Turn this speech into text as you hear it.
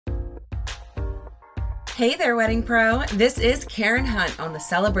Hey there, Wedding Pro. This is Karen Hunt on the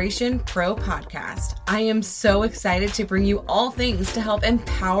Celebration Pro podcast. I am so excited to bring you all things to help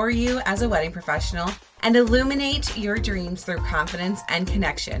empower you as a wedding professional and illuminate your dreams through confidence and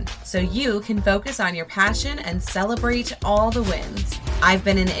connection so you can focus on your passion and celebrate all the wins. I've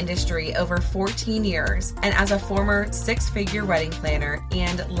been in the industry over 14 years, and as a former six-figure wedding planner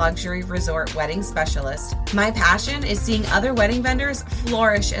and luxury resort wedding specialist, my passion is seeing other wedding vendors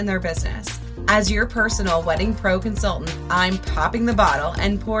flourish in their business. As your personal wedding pro consultant, I'm popping the bottle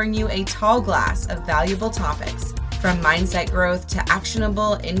and pouring you a tall glass of valuable topics, from mindset growth to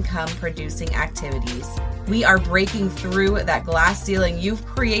actionable income-producing activities. We are breaking through that glass ceiling you've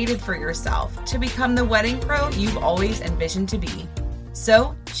created for yourself to become the wedding pro you've always envisioned to be.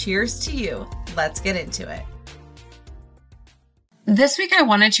 So, cheers to you. Let's get into it. This week, I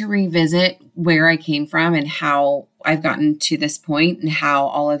wanted to revisit where I came from and how I've gotten to this point and how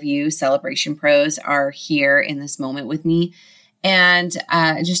all of you Celebration Pros are here in this moment with me. And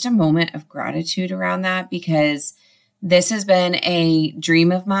just a moment of gratitude around that, because this has been a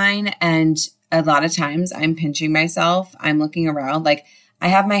dream of mine. And a lot of times I'm pinching myself. I'm looking around, like I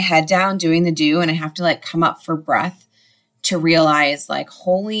have my head down doing the do, and I have to like come up for breath to realize like,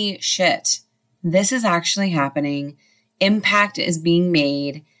 holy shit, this is actually happening. Impact is being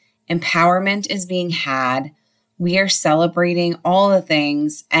made. Empowerment is being had. We are celebrating all the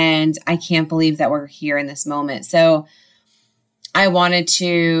things, and I can't believe that we're here in this moment. So I wanted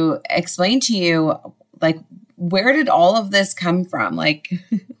to explain to you, like, where did all of this come from? Like,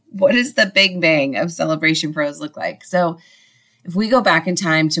 what does the big bang of Celebration Pros look like? So if we go back in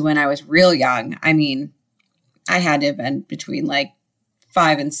time to when I was real young, I mean, I had to have been between like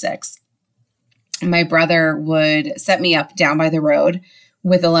 5 and 6. My brother would set me up down by the road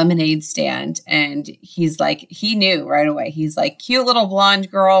with a lemonade stand. And he's like, he knew right away. He's like, cute little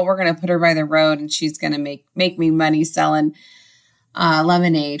blonde girl. We're going to put her by the road and she's going to make me money selling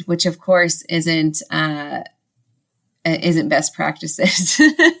lemonade, which of course isn't best practices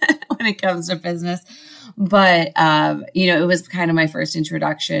when it comes to business. But, it was kind of my first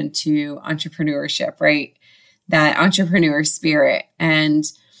introduction to entrepreneurship, right? That entrepreneur spirit. And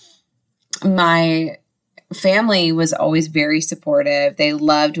my family was always very supportive. They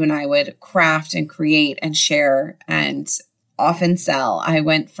loved when I would craft and create and share and often sell. I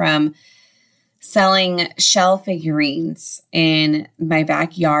went from selling shell figurines in my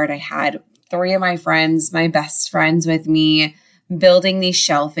backyard. I had 3 of my friends, my best friends with me, building these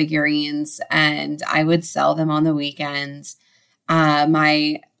shell figurines, and I would sell them on the weekends.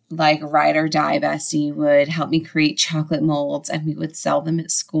 My ride or die bestie would help me create chocolate molds, and we would sell them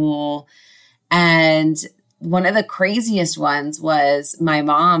at school. And one of the craziest ones was my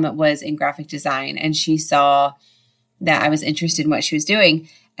mom was in graphic design, and she saw that I was interested in what she was doing.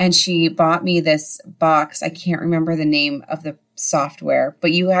 And she bought me this box. I can't remember the name of the software,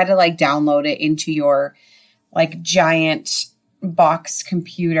 but you had to like download it into your like giant box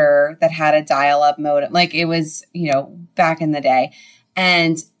computer that had a dial-up modem. Like it was, back in the day.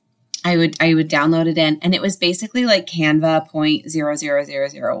 And I would download it in, and it was basically like Canva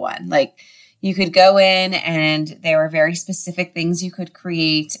 0.00001. Like you could go in and there were very specific things you could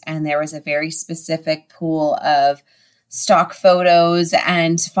create. And there was a very specific pool of stock photos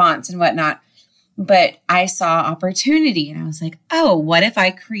and fonts and whatnot. But I saw opportunity and I was like, oh, what if I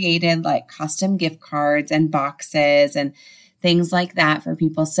created like custom gift cards and boxes and things like that for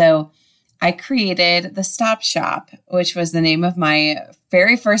people? So I created the Stop Shop, which was the name of my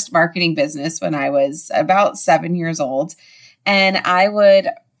very first marketing business when I was about 7 years old. And I would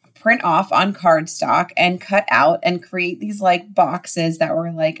print off on cardstock and cut out and create these like boxes that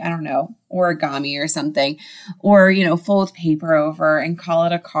were like, I don't know, origami or something, or, fold paper over and call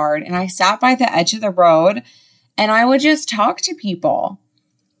it a card. And I sat by the edge of the road and I would just talk to people.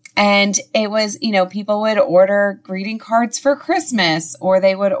 And it was, people would order greeting cards for Christmas, or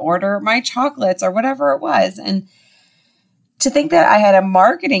they would order my chocolates or whatever it was. And to think that I had a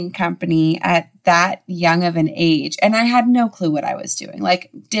marketing company at that young of an age, and I had no clue what I was doing. Like,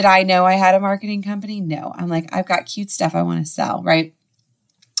 did I know I had a marketing company? No. I'm like, I've got cute stuff I want to sell, right?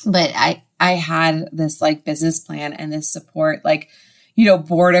 But I had this like business plan and this support, like,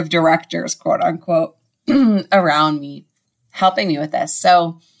 board of directors, quote unquote, around me, helping me with this.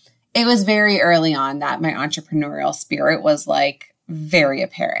 So it was very early on that my entrepreneurial spirit was like very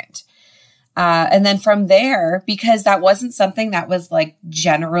apparent. And then from there, because that wasn't something that was like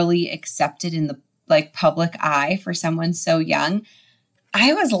generally accepted in the like public eye for someone so young,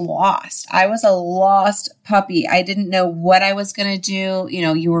 I was lost. I was a lost puppy. I didn't know what I was going to do.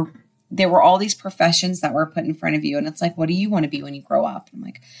 There were all these professions that were put in front of you. And it's like, what do you want to be when you grow up? I'm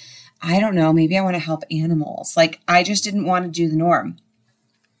like, I don't know, maybe I want to help animals. Like, I just didn't want to do the norm.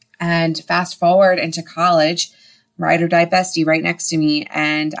 And fast forward into college, ride or die bestie right next to me.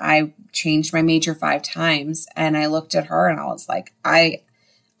 And I changed my major 5 times. And I looked at her and I was like, I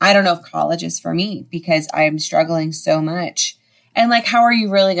don't know if college is for me because I'm struggling so much. And like, how are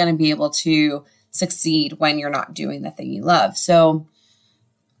you really going to be able to succeed when you're not doing the thing you love? So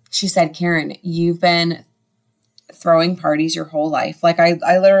she said, Karen, you've been throwing parties your whole life. Like I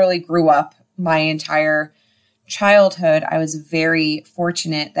literally grew up my entire childhood. I was very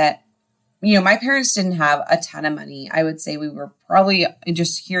fortunate that, you know, my parents didn't have a ton of money. I would say we were probably,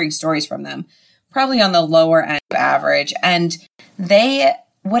 just hearing stories from them, probably on the lower end of average. And they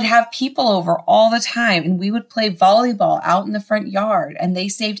would have people over all the time, and we would play volleyball out in the front yard, and they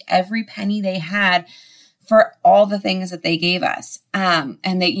saved every penny they had for all the things that they gave us. And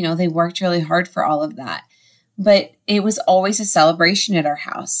they, you know, they worked really hard for all of that, but it was always a celebration at our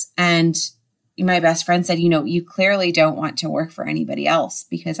house. And my best friend said, you know, you clearly don't want to work for anybody else,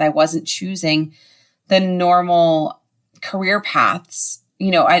 because I wasn't choosing the normal career paths, you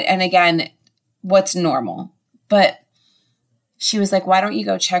know, and again, what's normal? But she was like, why don't you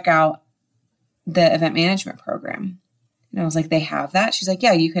go check out the event management program? And I was like, they have that? She's like,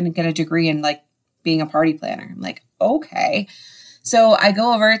 yeah, you can get a degree in like being a party planner. I'm like, okay. So I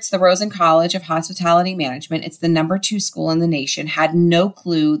go over, it's the Rosen College of Hospitality Management. It's the #2 school in the nation. Had no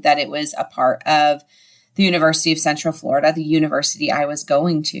clue that it was a part of the University of Central Florida, the university I was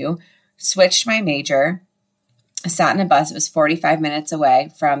going to. Switched my major. I sat in a bus. It was 45 minutes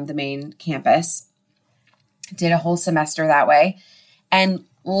away from the main campus. Did a whole semester that way and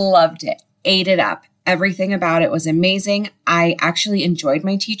loved it, ate it up. Everything about it was amazing. I actually enjoyed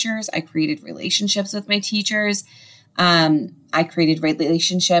my teachers. I created relationships with my teachers. I created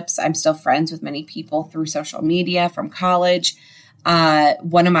relationships. I'm still friends with many people through social media from college.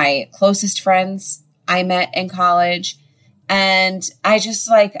 One of my closest friends I met in college. And I just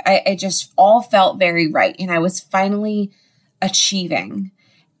like, I just all felt very right. And I was finally achieving.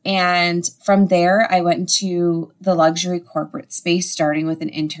 And from there, I went into the luxury corporate space, starting with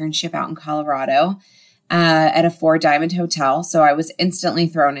an internship out in Colorado at a 4-diamond hotel. So I was instantly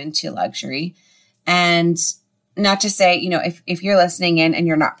thrown into luxury. And not to say, you know, if you're listening in and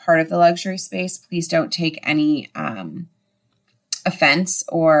you're not part of the luxury space, please don't take any offense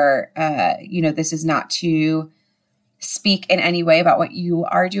or, you know, this is not to speak in any way about what you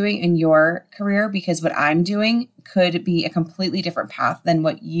are doing in your career, because what I'm doing could be a completely different path than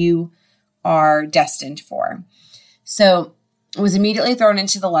what you are destined for. So I was immediately thrown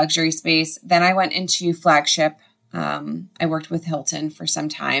into the luxury space. Then I went into flagship. I worked with Hilton for some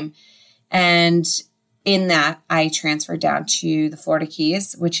time. And in that, I transferred down to the Florida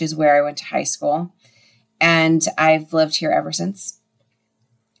Keys, which is where I went to high school. And I've lived here ever since.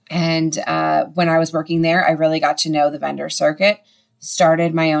 And when I was working there, I really got to know the vendor circuit,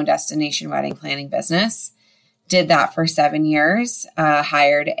 started my own destination wedding planning business, did that for 7 years,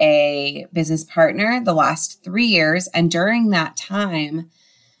 hired a business partner the last 3 years. And during that time,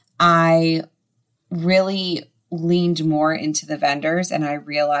 I really leaned more into the vendors, and I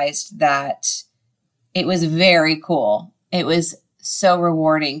realized that it was very cool. It was so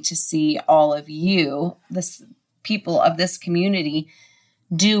rewarding to see all of you, this people of this community,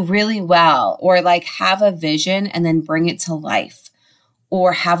 do really well, or like have a vision and then bring it to life,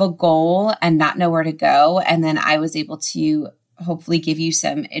 or have a goal and not know where to go. And then I was able to hopefully give you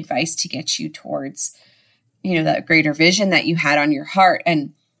some advice to get you towards, you know, that greater vision that you had on your heart.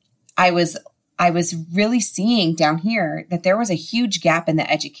 And I was really seeing down here that there was a huge gap in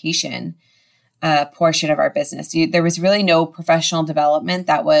the education portion of our business. There was really no professional development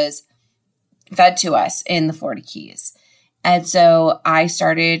that was fed to us in the Florida Keys. And so I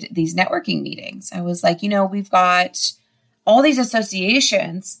started these networking meetings. I was like, you know, we've got all these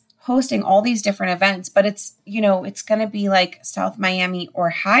associations hosting all these different events, but it's, you know, it's going to be like South Miami or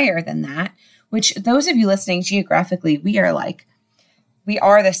higher than that, which those of you listening geographically, we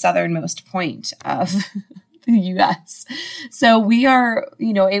are the southernmost point of the US. So we are,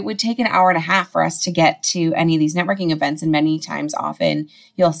 you know, it would take an hour and a half for us to get to any of these networking events. And many times often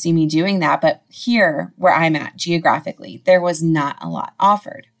you'll see me doing that. But here where I'm at geographically, there was not a lot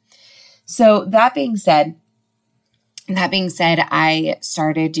offered. So that being said, I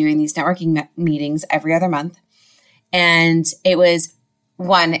started doing these networking meetings every other month. And it was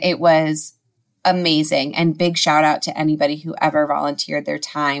amazing. And big shout out to anybody who ever volunteered their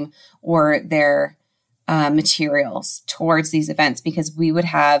time or their materials towards these events, because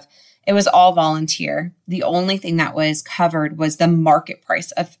it was all volunteer. The only thing that was covered was the market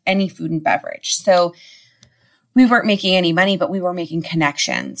price of any food and beverage. So we weren't making any money, but we were making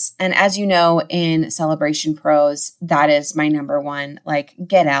connections. And as you know, in Celebration Pros, that is my number one, like,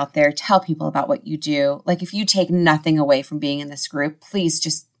 get out there, tell people about what you do. Like, if you take nothing away from being in this group, please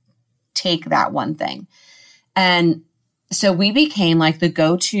just take that one thing. And so we became like the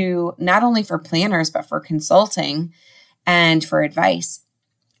go-to, not only for planners, but for consulting and for advice.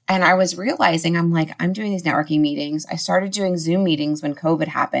 And I was realizing, I'm like, I'm doing these networking meetings. I started doing Zoom meetings when COVID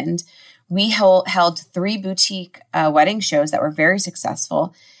happened. We held 3 boutique wedding shows that were very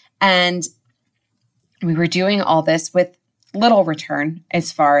successful. And we were doing all this with little return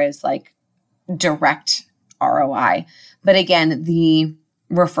as far as like direct ROI. But again, the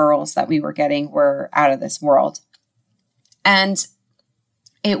referrals that we were getting were out of this world. And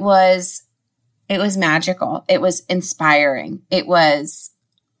it was magical. It was inspiring. It was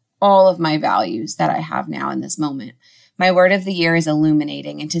all of my values that I have now in this moment. My word of the year is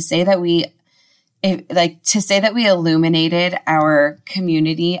illuminating. And to say that we illuminated our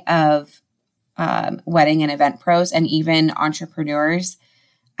community of wedding and event pros and even entrepreneurs,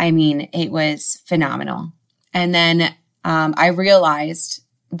 I mean, it was phenomenal. And then I realized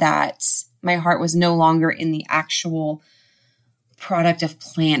that my heart was no longer in the actual product of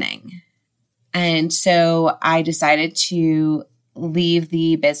planning. And so I decided to leave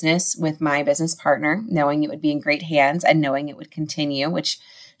the business with my business partner, knowing it would be in great hands and knowing it would continue, which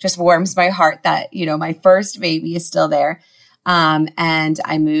just warms my heart that, you know, my first baby is still there. And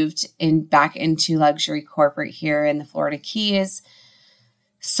I moved back into luxury corporate here in the Florida Keys,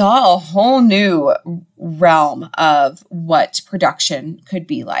 saw a whole new realm of what production could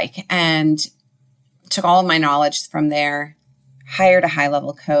be like, and took all of my knowledge from there, hired a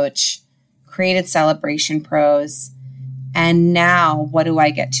high-level coach, created Celebration Pros. And now what do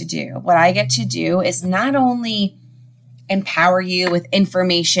I get to do? What I get to do is not only empower you with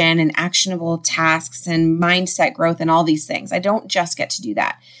information and actionable tasks and mindset growth and all these things. I don't just get to do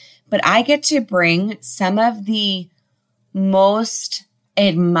that, but I get to bring some of the most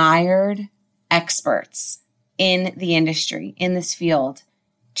admired experts in the industry, in this field,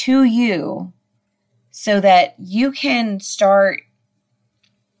 to you so that you can start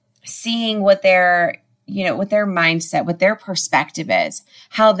seeing what their mindset, what their perspective is,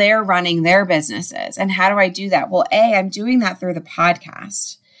 how they're running their businesses. And how do I do that? Well, I'm doing that through the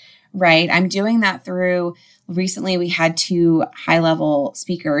podcast, right? I'm doing that through, recently we had 2 high-level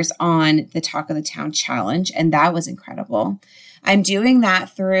speakers on the Talk of the Town Challenge, and that was incredible. I'm doing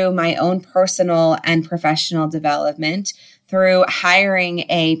that through my own personal and professional development, through hiring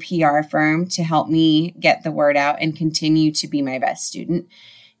a PR firm to help me get the word out and continue to be my best student.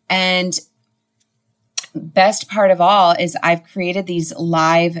 And best part of all is I've created these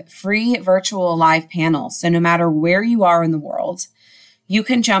free virtual live panels. So no matter where you are in the world, you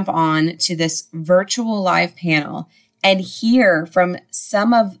can jump on to this virtual live panel and hear from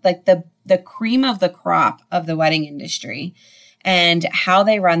some of like the cream of the crop of the wedding industry and how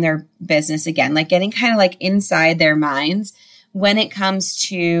they run their business, again, like getting kind of like inside their minds when it comes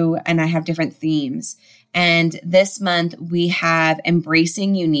to, and I have different themes. And this month we have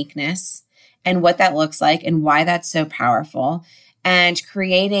embracing uniqueness and what that looks like and why that's so powerful, and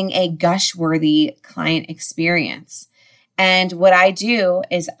creating a gush-worthy client experience. And what I do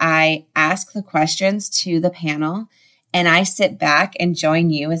is I ask the questions to the panel, and I sit back and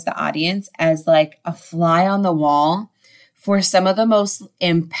join you as the audience as like a fly on the wall for some of the most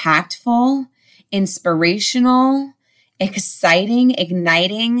impactful, inspirational, exciting,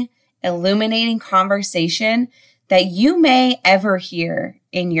 igniting, illuminating conversation that you may ever hear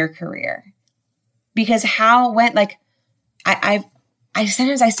in your career. Because I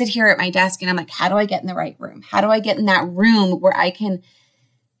sometimes I sit here at my desk and I'm like, how do I get in the right room? How do I get in that room where I can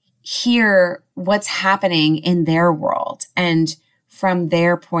hear what's happening in their world and from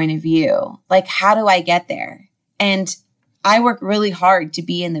their point of view? Like, how do I get there? And I work really hard to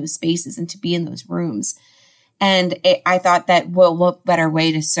be in those spaces and to be in those rooms. And I thought that what better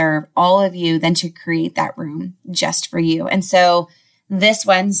way to serve all of you than to create that room just for you. And so this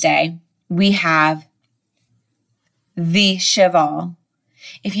Wednesday, we have the Cheval.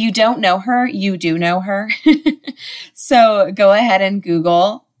 If you don't know her, you do know her. So go ahead and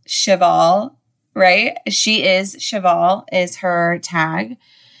Google Cheval, right? She is Cheval is her tag.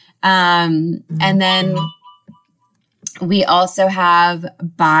 And then we also have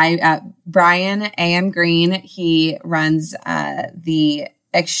Brian A.M. Green. He runs the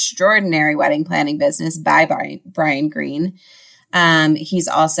extraordinary wedding planning business by Brian Green. He's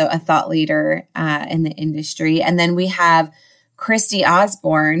also a thought leader in the industry. And then we have Christy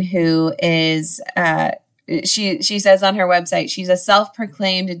Osborne, who is she says on her website, she's a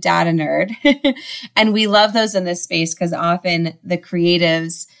self-proclaimed data nerd. And we love those in this space because often the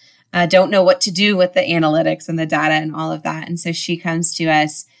creatives don't know what to do with the analytics and the data and all of that. And so she comes to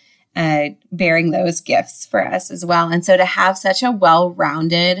us bearing those gifts for us as well. And so to have such a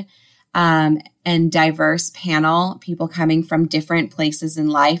well-rounded and diverse panel, people coming from different places in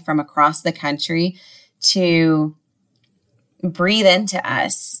life from across the country to breathe into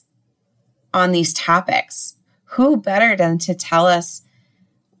us on these topics. Who better than to tell us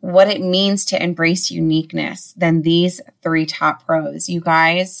what it means to embrace uniqueness than these three top pros? You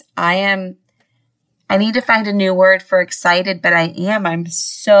guys, I need to find a new word for excited, but I'm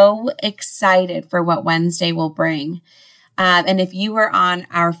so excited for what Wednesday will bring. And if you were on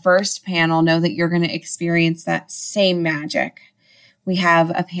our first panel, know that you're going to experience that same magic. We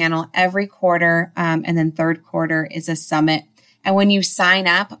have a panel every quarter, and then third quarter is a summit. And when you sign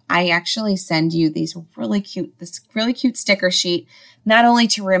up, I actually send you this really cute sticker sheet, not only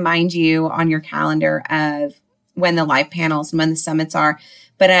to remind you on your calendar of when the live panels and when the summits are,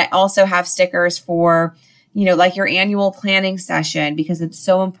 but I also have stickers for, like your annual planning session, because it's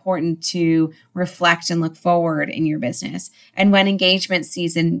so important to reflect and look forward in your business and when engagement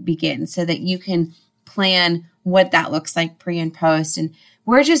season begins so that you can plan what that looks like pre and post. And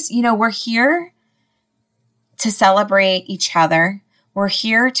we're just, we're here to celebrate each other. We're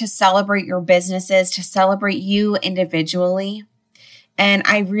here to celebrate your businesses, to celebrate you individually. And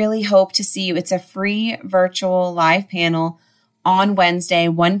I really hope to see you. It's a free virtual live panel on Wednesday,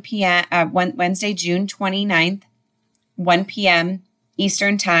 Wednesday, June 29th, 1 p.m.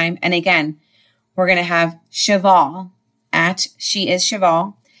 Eastern time. And again, we're going to have Cheval at She Is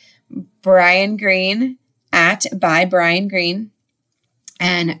Cheval, Brian Green at By Brian Green,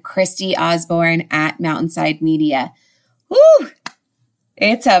 and Christy Osborne at Mountainside Media. Woo!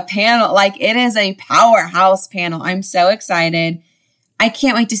 It's a panel, it is a powerhouse panel. I'm so excited. I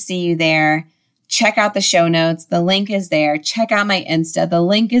can't wait to see you there. Check out the show notes. The link is there. Check out my Insta. The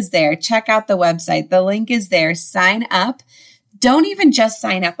link is there. Check out the website. The link is there. Sign up. Don't even just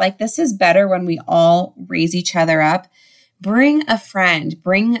sign up. This is better when we all raise each other up. Bring a friend.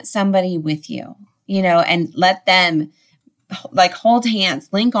 Bring somebody with you, and let them hold hands,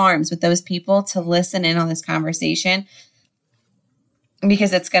 link arms with those people to listen in on this conversation,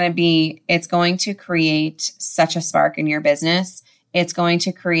 because it's going to create such a spark in your business. It's going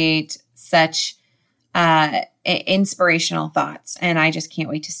to create such inspirational thoughts. And I just can't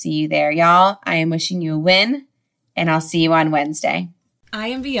wait to see you there, y'all. I am wishing you a win, and I'll see you on Wednesday. I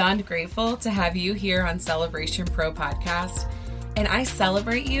am beyond grateful to have you here on Celebration Pro Podcast, and I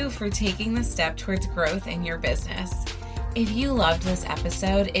celebrate you for taking the step towards growth in your business. If you loved this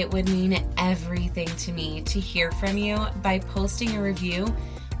episode, it would mean everything to me to hear from you by posting a review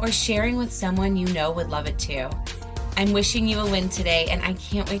or sharing with someone you know would love it too. I'm wishing you a win today, and I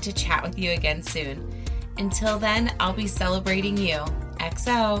can't wait to chat with you again soon. Until then, I'll be celebrating you.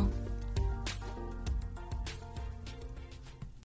 XO.